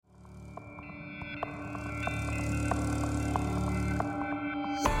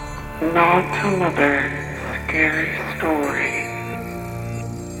Not another scary story.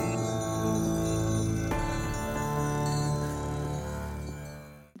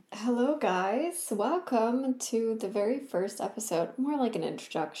 Hello guys, welcome to the very first episode, more like an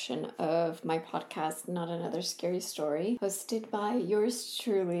introduction of my podcast, Not Another Scary Story, hosted by yours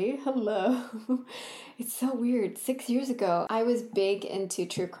truly. Hello. It's so weird. 6 years ago, I was big into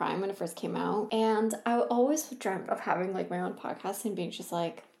true crime when it first came out, and I always dreamt of having like my own podcast and being just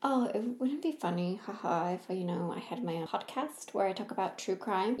like, oh, wouldn't it be funny, haha, if, I had my own podcast where I talk about true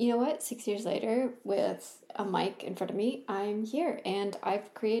crime. You know what? 6 years later, with a mic in front of me, I'm here, and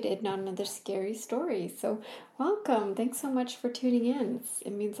I've created Not Another Scary Story. So welcome. Thanks so much for tuning in.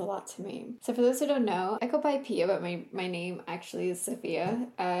 It means a lot to me. So for those who don't know, I go by Pia, but my name actually is Sophia.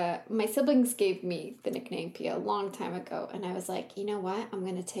 My siblings gave me the nickname Pia a long time ago, and I was like, you know what? I'm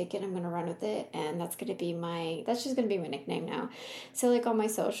going to take it. I'm going to run with it, and that's just going to be my nickname now. So like on my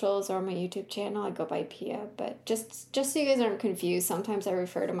socials or my YouTube channel, I go by Pia, but just so you guys aren't confused, sometimes I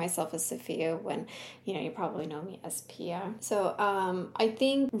refer to myself as Sophia when, you probably know me as Pia. So I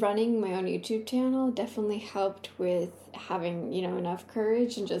think running my own YouTube channel definitely helped with having, enough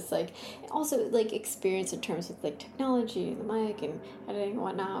courage and just like also like experience in terms of like technology, the mic and editing and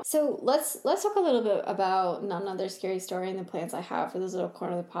whatnot. So let's talk a little bit about Not Another Scary Story and the plans I have for this little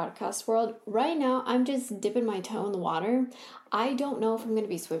corner of the podcast world. Right now, I'm just dipping my toe in the water. I don't know if I'm going to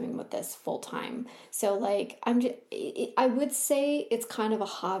be swimming with this full time. So like I would say it's kind of a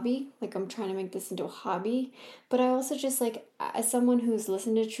hobby. Like I'm trying to make this into a hobby, but I also just like, as someone who's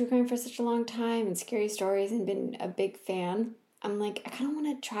listened to true crime for such a long time and scary stories and been a big fan, I'm like, I kind of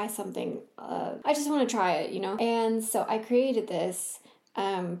want to try something. I just want to try it, And so I created this.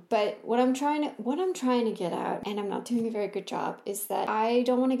 But what I'm trying to get at, and I'm not doing a very good job, is that I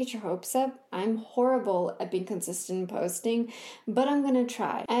don't want to get your hopes up. I'm horrible at being consistent in posting, but I'm gonna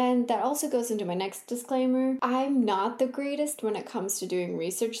try. And that also goes into my next disclaimer. I'm not the greatest when it comes to doing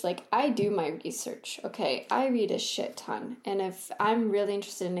research. Like, I do my research, okay? I read a shit ton, and if I'm really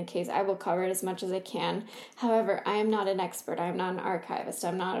interested in a case, I will cover it as much as I can. However, I am not an expert. I'm not an archivist.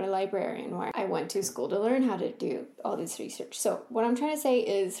 I'm not a librarian where I went to school to learn how to do all this research. So what I'm trying to say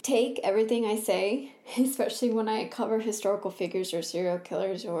is take everything I say, especially when I cover historical figures or serial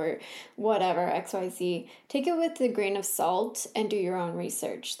killers or whatever, XYZ, take it with a grain of salt and do your own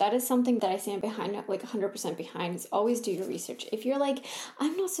research. That is something that I stand behind, like 100% behind, is always do your research. If you're like,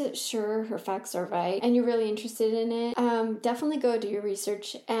 I'm not so sure her facts are right, and you're really interested in it, definitely go do your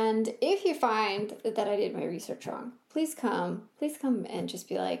research. And if you find that I did my research wrong, please come and just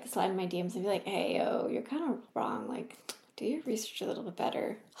be like, slide in my DMs and be like, hey, yo, you're kind of wrong, like, do your research a little bit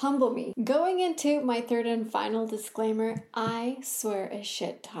better. Humble me. Going into my third and final disclaimer, I swear a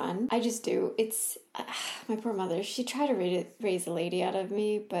shit ton. I just do. It's my poor mother. She tried to raise a lady out of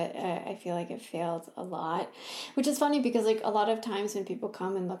me, but I feel like it failed a lot. Which is funny because like a lot of times when people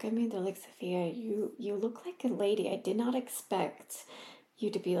come and look at me, they're like, Sophia, you look like a lady. I did not expect you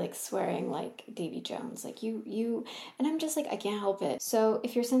to be like swearing like Davy Jones, like you, and I'm just like, I can't help it. So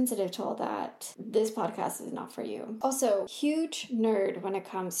if you're sensitive to all that, this podcast is not for you. Also, huge nerd when it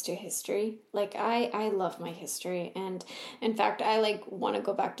comes to history. Like I love my history, and in fact I like want to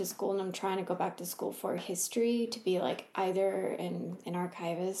go back to school, and I'm trying to go back to school for history to be like either an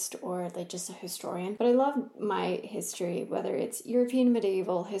archivist or like just a historian. But I love my history, whether it's European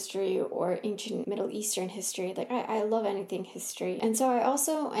medieval history or ancient Middle Eastern history. Like I love anything history. And so I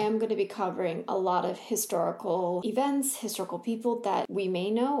also am going to be covering a lot of historical events, historical people that we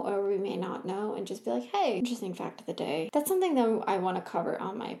may know or we may not know, and just be like, hey, interesting fact of the day. That's something that I want to cover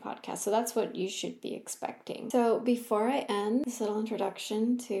on my podcast. So that's what you should be expecting. So before I end this little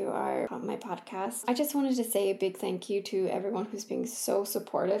introduction to my podcast, I just wanted to say a big thank you to everyone who's being so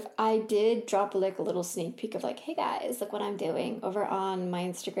supportive. I did drop like a little sneak peek of like, hey guys, look what I'm doing over on my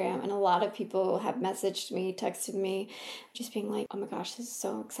Instagram. And a lot of people have messaged me, texted me, just being like, oh my gosh, this is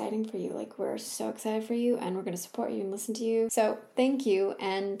so exciting for you. Like, we're so excited for you, and we're going to support you and listen to you. So thank you.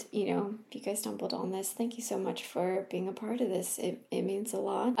 And, if you guys stumbled on this, thank you so much for being a part of this. It means a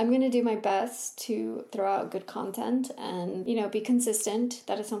lot. I'm going to do my best to throw out good content and, be consistent.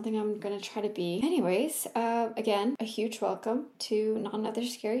 That is something I'm going to try to be. Anyways, again, a huge welcome to Not Another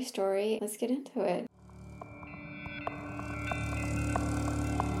Scary Story. Let's get into it.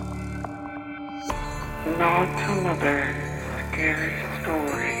 Not another scary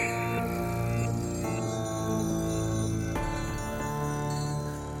story.